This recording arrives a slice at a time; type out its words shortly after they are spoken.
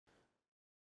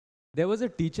There was a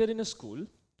teacher in a school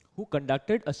who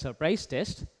conducted a surprise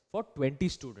test for 20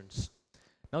 students.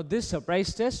 Now this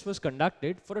surprise test was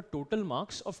conducted for a total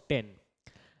marks of 10,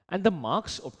 and the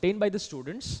marks obtained by the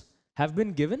students have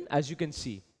been given as you can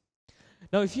see.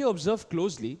 Now if you observe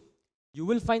closely, you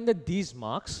will find that these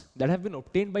marks that have been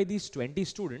obtained by these 20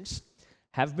 students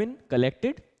have been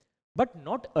collected but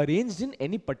not arranged in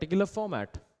any particular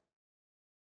format.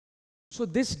 So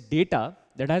this data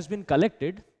that has been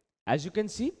collected, as you can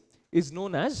see, is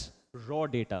known as raw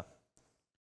data.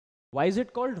 Why is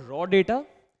it called raw data?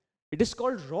 It is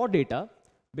called raw data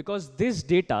because this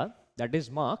data, that is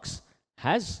marks,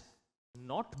 has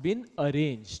not been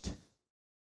arranged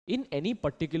in any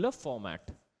particular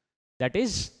format. That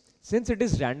is, since it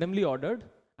is randomly ordered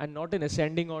and not in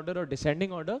ascending order or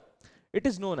descending order, it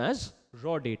is known as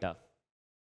raw data.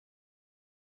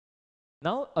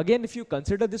 Now again, if you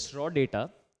consider this raw data,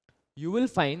 you will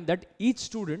find that each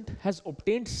student has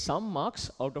obtained some marks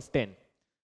out of 10.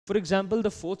 For example, the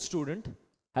 4th student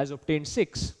has obtained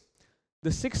 6. The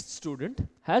 6th student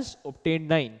has obtained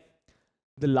 9.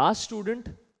 The last student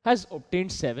has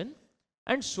obtained 7,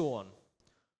 and so on.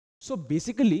 So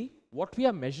basically, what we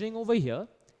are measuring over here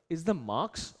is the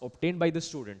marks obtained by the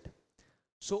student.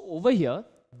 So over here,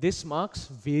 this marks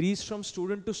varies from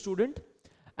student to student,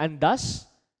 and thus,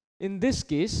 in this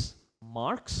case,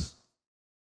 marks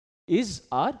is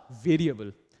our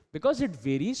variable because it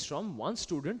varies from one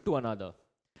student to another.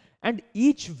 And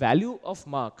each value of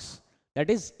marks, that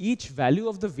is each value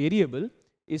of the variable,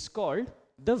 is called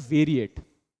the variate.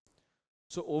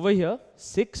 So over here,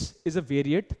 6 is a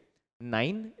variate,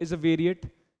 9 is a variate,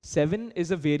 7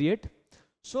 is a variate.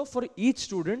 So for each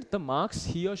student, the marks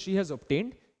he or she has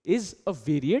obtained is a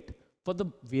variate for the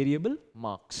variable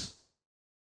marks.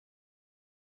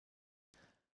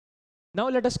 Now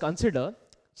let us consider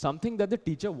something that the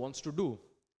teacher wants to do.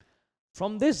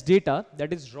 From this data,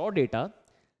 that is raw data,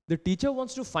 the teacher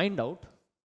wants to find out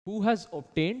who has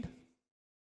obtained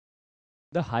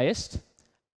the highest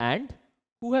and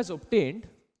who has obtained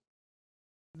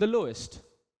the lowest.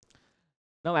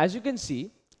 Now as you can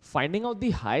see, finding out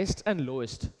the highest and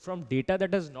lowest from data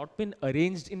that has not been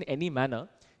arranged in any manner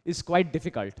is quite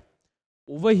difficult.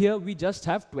 Over here we just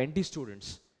have 20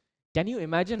 students. Can you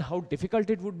imagine how difficult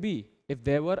it would be if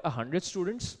there were 100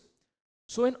 students?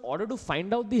 So in order to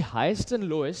find out the highest and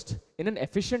lowest in an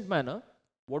efficient manner,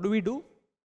 what do?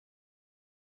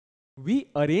 We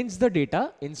arrange the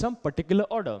data in some particular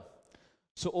order.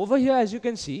 So over here, as you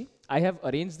can see, I have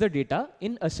arranged the data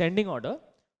in ascending order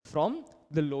from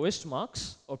the lowest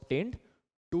marks obtained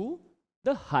to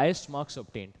the highest marks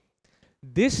obtained.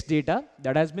 This data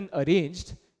that has been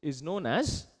arranged is known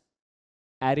as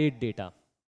arrayed data.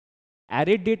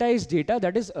 Arrayed data is data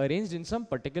that is arranged in some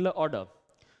particular order.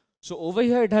 So over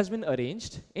here it has been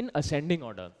arranged in ascending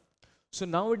order. So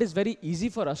now it is very easy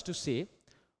for us to say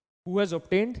who has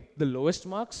obtained the lowest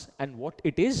marks and what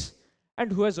it is,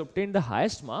 and who has obtained the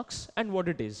highest marks and what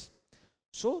it is.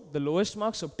 So the lowest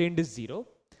marks obtained is 0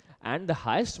 and the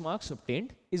highest marks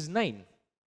obtained is 9.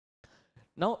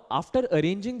 Now after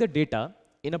arranging the data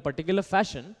in a particular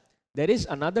fashion, there is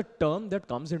another term that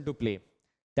comes into play.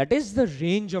 That is the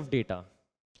range of data.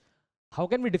 How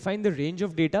can we define the range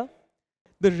of data?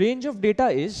 The range of data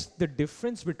is the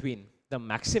difference between the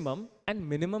maximum and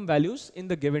minimum values in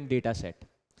the given data set.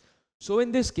 So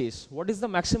in this case, what is the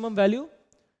maximum value?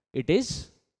 It is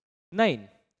 9.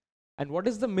 And what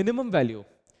is the minimum value?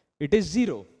 It is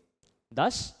 0.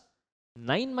 Thus,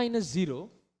 9 minus 0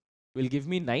 will give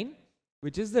me 9,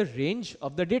 which is the range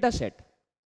of the data set.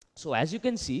 So as you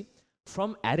can see,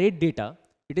 from arrayed data,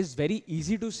 it is very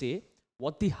easy to say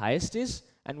what the highest is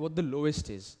and what the lowest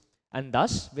is, and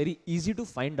thus very easy to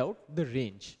find out the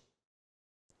range.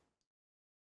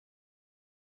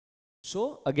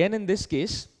 So again, in this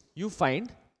case, you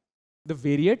find the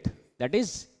variate, that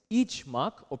is each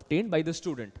mark obtained by the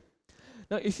student.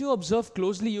 Now if you observe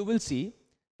closely, you will see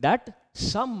that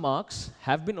some marks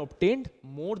have been obtained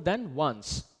more than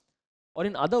once, or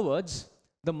in other words,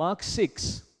 the mark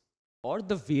 6 or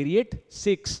the variate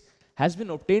 6 has been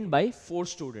obtained by 4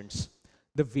 students.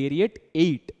 The variate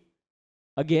 8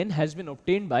 again has been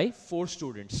obtained by 4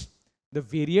 students. The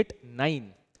variate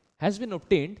 9 has been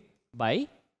obtained by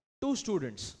 2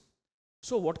 students.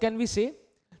 So what can we say?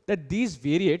 That these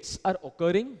variates are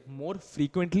occurring more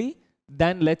frequently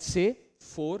than, let's say,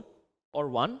 4 or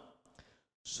 1.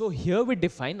 So here we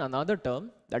define another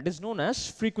term that is known as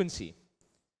frequency.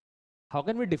 How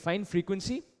can we define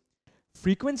frequency?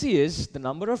 Frequency is the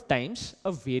number of times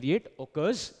a variate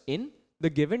occurs in the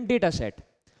given data set.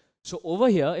 So over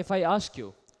here, if I ask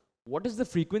you, what is the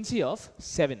frequency of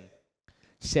 7?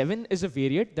 7 is a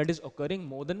variate that is occurring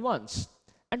more than once.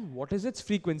 And what is its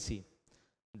frequency?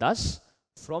 Thus,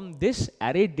 from this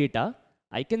array data,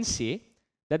 I can say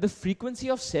that the frequency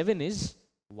of 7 is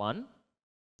 1,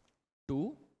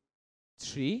 2,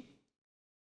 3,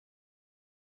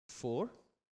 4,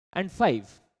 and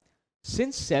 5.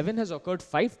 Since 7 has occurred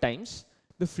 5 times,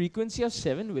 the frequency of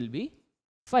 7 will be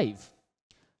 5.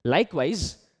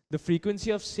 Likewise, the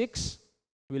frequency of 6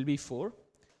 will be 4.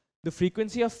 The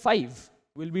frequency of 5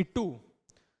 will be 2.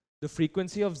 The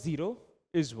frequency of 0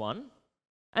 is 1,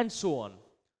 and so on.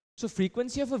 So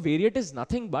frequency of a variate is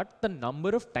nothing but the number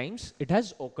of times it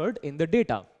has occurred in the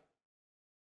data.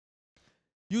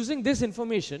 Using this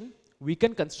information, we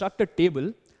can construct a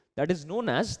table that is known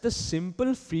as the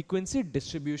simple frequency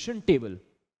distribution table.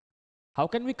 How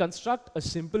can we construct a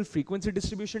simple frequency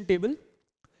distribution table?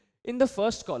 In the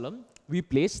first column, we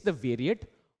place the variate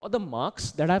or the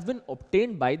marks that have been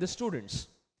obtained by the students.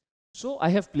 So I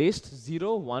have placed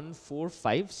 0, 1, 4,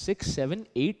 5, 6, 7,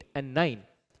 8, and 9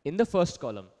 in the first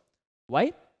column.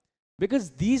 Why?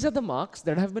 Because these are the marks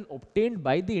that have been obtained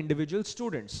by the individual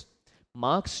students.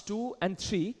 Marks 2 and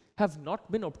 3 have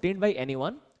not been obtained by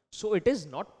anyone, so it is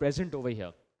not present over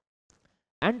here.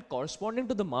 And corresponding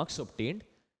to the marks obtained,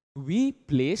 we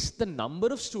place the number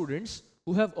of students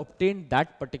who have obtained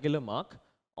that particular mark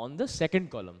on the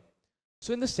second column.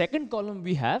 So in the second column,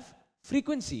 we have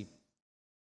frequency.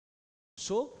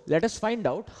 So let us find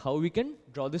out how we can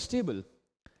draw this table.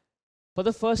 For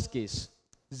the first case,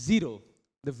 0,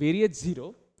 the variate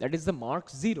 0, that is the mark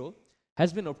 0,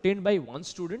 has been obtained by one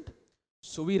student.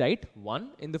 So we write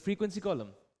 1 in the frequency column.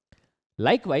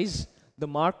 Likewise, the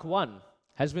mark 1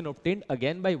 has been obtained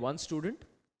again by one student.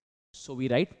 So we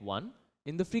write 1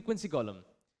 in the frequency column.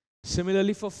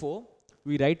 Similarly for 4,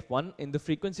 we write 1 in the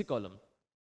frequency column.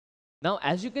 Now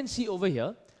as you can see over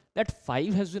here, that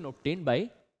 5 has been obtained by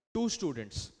 2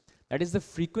 students. That is, the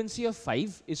frequency of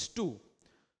 5 is 2.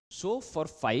 So for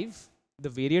 5, the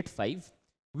variate 5,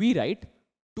 we write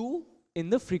 2 in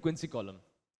the frequency column.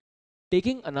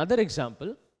 Taking another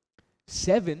example,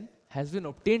 7 has been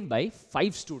obtained by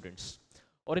 5 students.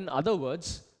 Or in other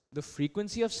words, the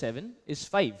frequency of 7 is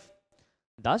 5.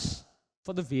 Thus,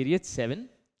 for the variate 7,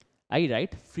 I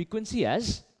write frequency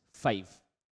as 5.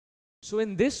 So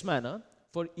in this manner,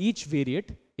 for each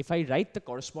variate, if I write the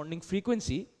corresponding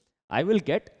frequency, I will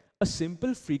get a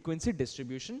simple frequency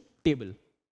distribution table.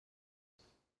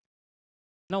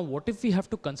 Now, what if we have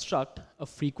to construct a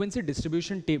frequency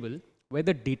distribution table where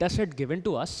the data set given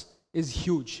to us is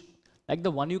huge, like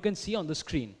the one you can see on the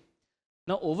screen?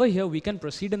 Now, over here, we can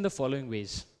proceed in the following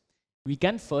ways. We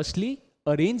can firstly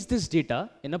arrange this data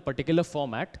in a particular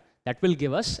format that will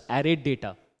give us array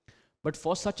data. But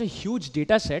for such a huge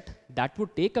data set, that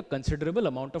would take a considerable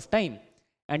amount of time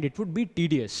and it would be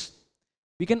tedious.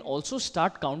 We can also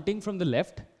start counting from the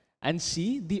left and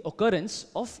see the occurrence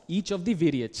of each of the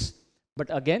variates.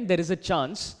 But again, there is a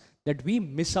chance that we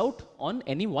miss out on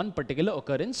any one particular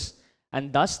occurrence,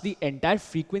 and thus the entire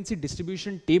frequency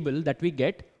distribution table that we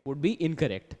get would be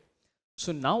incorrect.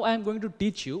 So now I am going to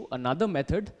teach you another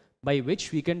method by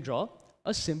which we can draw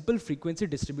a simple frequency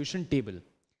distribution table.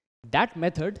 That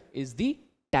method is the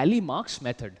tally marks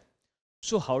method.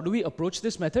 So how do we approach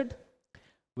this method?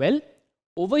 Well,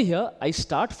 over here I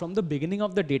start from the beginning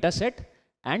of the data set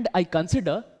and I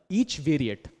consider each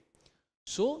variate.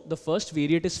 So the first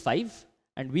variate is 5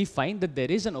 and we find that there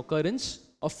is an occurrence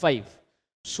of 5.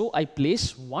 So I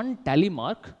place one tally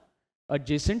mark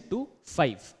adjacent to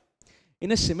 5.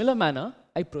 In a similar manner,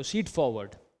 I proceed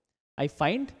forward. I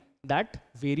find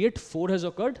that variate 4 has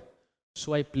occurred,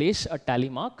 so I place a tally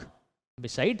mark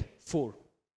beside 4.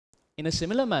 In a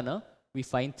similar manner, we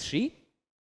find 3,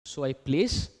 so I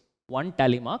place one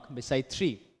tally mark beside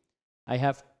 3. I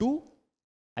have 2,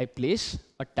 I place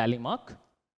a tally mark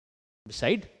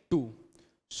beside 2.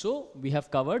 So we have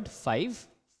covered 5,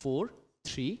 4,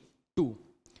 3, 2.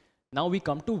 Now we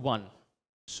come to 1.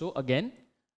 So again,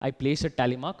 I place a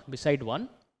tally mark beside 1.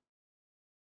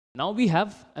 Now we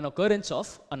have an occurrence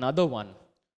of another 1.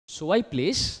 So I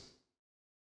place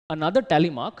another tally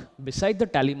mark beside the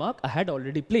tally mark I had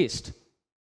already placed.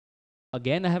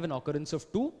 Again, I have an occurrence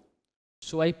of 2.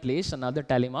 So I place another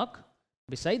tally mark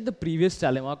beside the previous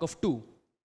tally mark of 2.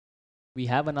 We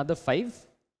have another 5.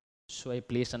 So I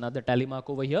place another tally mark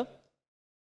over here.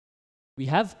 We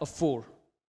have a 4.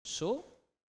 So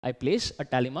I place a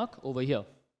tally mark over here.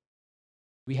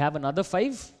 We have another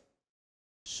 5.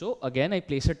 So again, I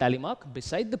place a tally mark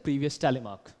beside the previous tally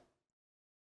mark.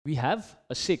 We have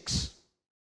a 6.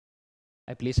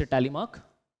 I place a tally mark.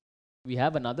 We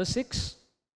have another 6.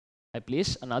 I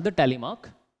place another tally mark.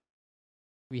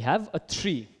 We have a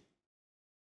 3.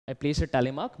 I place a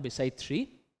tally mark beside 3.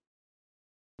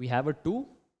 We have a 2.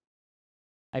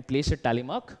 I place a tally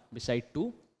mark beside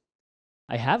 2.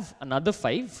 I have another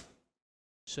 5.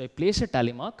 So I place a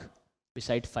tally mark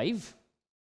beside 5.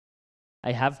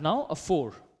 I have now a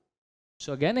 4.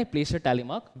 So again, I place a tally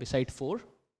mark beside 4.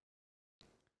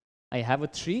 I have a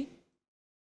 3.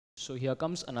 So here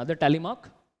comes another tally mark.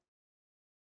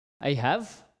 I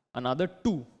have another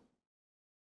 2.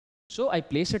 So I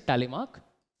place a tally mark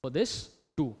for this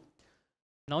 2.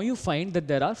 Now you find that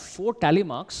there are 4 tally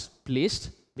marks placed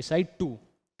beside 2.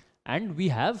 And we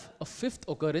have a 5th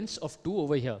occurrence of 2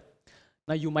 over here.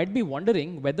 Now you might be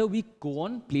wondering whether we go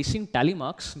on placing tally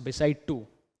marks beside 2.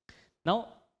 Now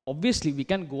obviously we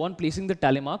can go on placing the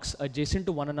tally marks adjacent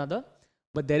to one another,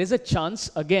 but there is a chance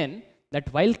again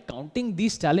that while counting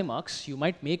these tally marks you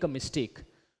might make a mistake.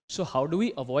 So how do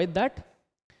we avoid that?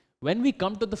 When we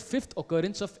come to the 5th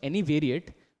occurrence of any variate,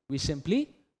 we simply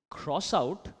cross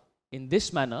out in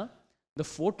this manner the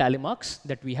 4 tally marks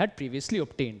that we had previously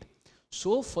obtained.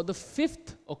 So for the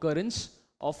 5th occurrence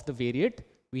of the variate,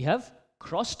 we have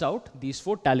crossed out these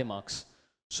 4 tally marks.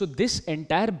 So this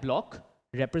entire block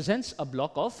represents a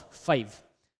block of 5,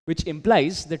 which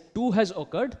implies that 2 has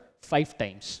occurred 5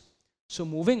 times. So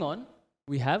moving on,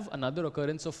 we have another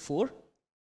occurrence of 4.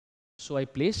 So I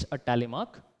place a tally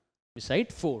mark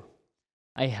beside 4.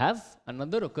 I have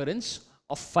another occurrence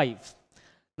of 5.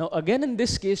 Now again in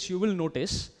this case you will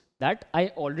notice that I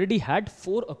already had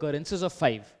 4 occurrences of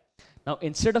 5. Now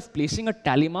instead of placing a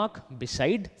tally mark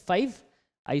beside 5,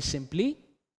 I simply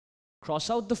cross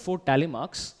out the 4 tally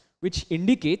marks, which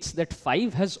indicates that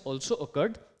 5 has also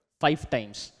occurred 5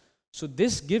 times. So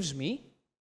this gives me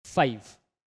 5.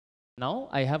 Now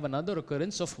I have another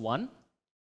occurrence of 1.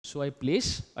 So I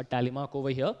place a tally mark over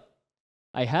here.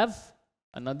 I have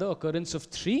another occurrence of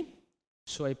 3.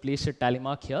 So I place a tally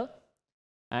mark here.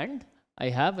 And I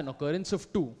have an occurrence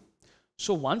of 2.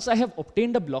 So once I have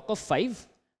obtained a block of 5,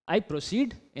 I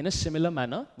proceed in a similar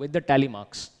manner with the tally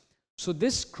marks. So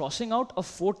this crossing out of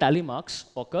 4 tally marks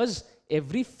occurs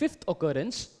every 5th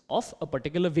occurrence of a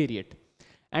particular variate.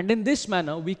 And in this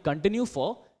manner, we continue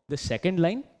for the 2nd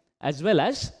line as well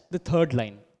as the 3rd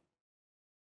line.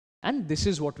 And this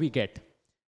is what we get.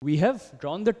 We have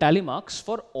drawn the tally marks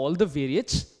for all the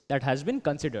variates that has been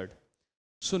considered.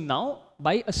 So now,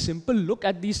 by a simple look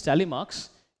at these tally marks,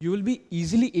 you will be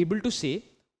easily able to say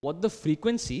what the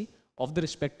frequency of the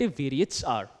respective variates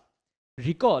are.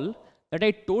 Recall that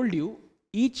I told you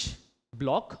each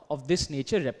block of this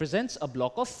nature represents a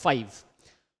block of 5.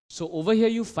 So over here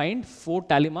you find 4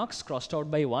 tally marks crossed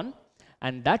out by 1,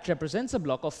 and that represents a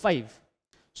block of 5.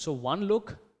 So one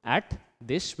look at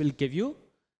this will give you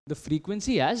the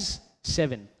frequency as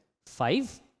 7.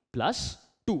 5 plus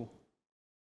 2.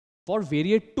 For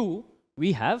variate 2,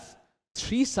 we have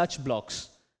 3 such blocks.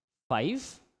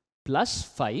 5 plus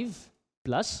 5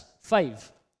 plus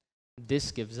 5.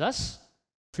 This gives us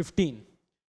 15.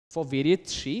 For variate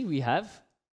 3, we have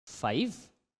 5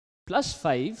 plus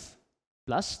 5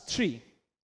 plus 3.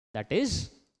 That is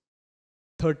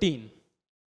 13.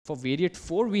 For variate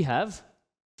 4, we have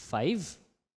 5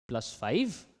 plus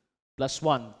 5 plus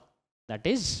 1. That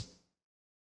is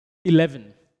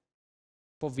 11.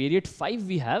 For variate 5,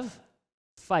 we have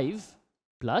 5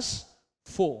 plus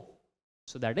 4.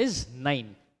 So that is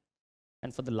 9.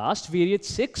 And for the last variate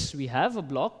 6, we have a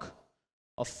block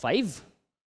of 5.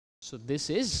 So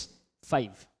this is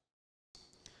 5.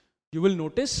 You will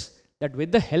notice that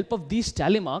with the help of these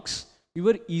tally marks, we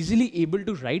were easily able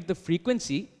to write the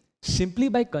frequency simply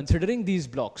by considering these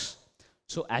blocks.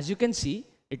 So as you can see,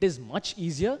 it is much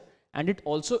easier, and it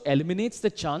also eliminates the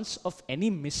chance of any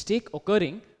mistake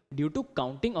occurring due to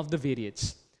counting of the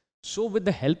variates. So with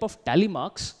the help of tally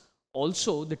marks,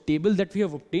 also the table that we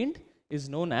have obtained is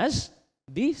known as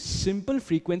the simple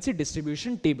frequency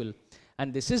distribution table.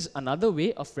 And this is another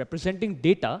way of representing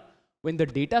data when the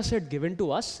data set given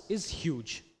to us is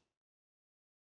huge.